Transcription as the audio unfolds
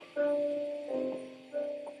How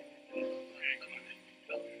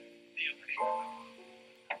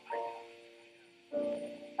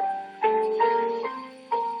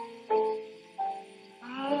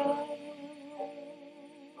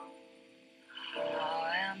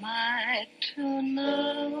am I to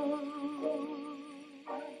know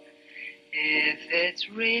if it's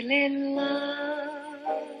really love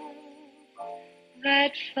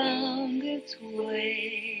that found its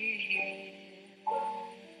way here?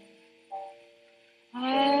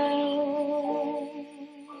 Oh,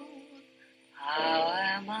 how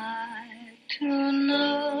am I to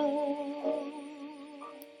know?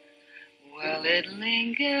 Will it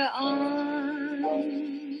linger on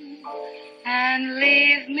and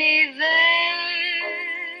leave me there?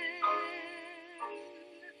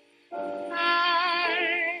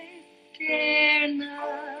 I dare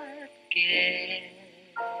not guess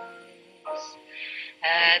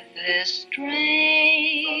at this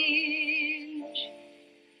strange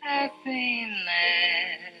happiness,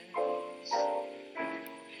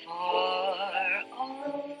 for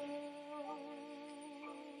all,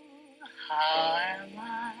 how am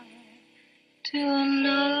I to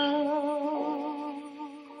know?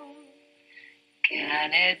 Can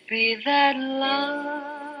it be that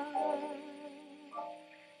love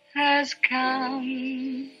has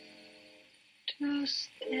come to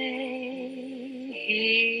stay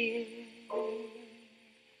here?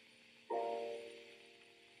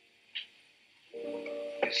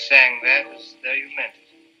 You sang that as though you meant it.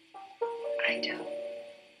 I do.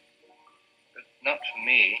 But not for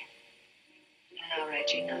me. No,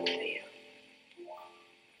 Reggie, not for you.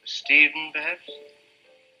 For Stephen, perhaps?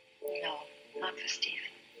 No, not for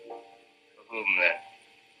Stephen. For whom, then?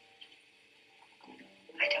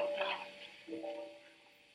 I don't know.